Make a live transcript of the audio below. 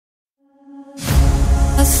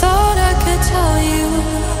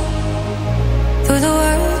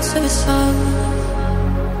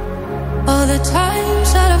the times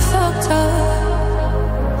that I fucked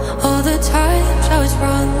up, all the times I was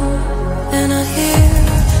wrong. And I hear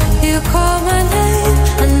you call my name,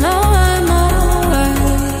 I know I'm alright.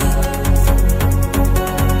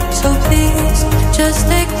 So please, just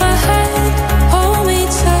take my hand, hold me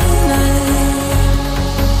tonight.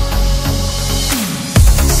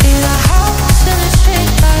 See the house in the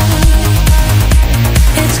street light,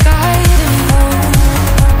 it's guiding me home.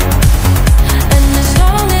 And as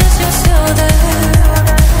long as you're still there,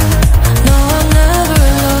 no, I'm never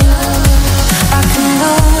alone. I can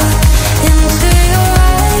look into your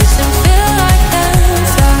eyes and feel like them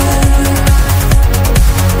fly.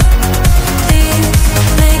 Please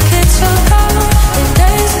make it so long, the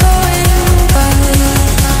days going by.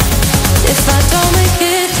 If I don't make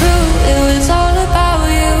it through, it was all about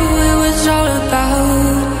you, it was all about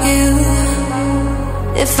you.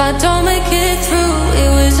 If I don't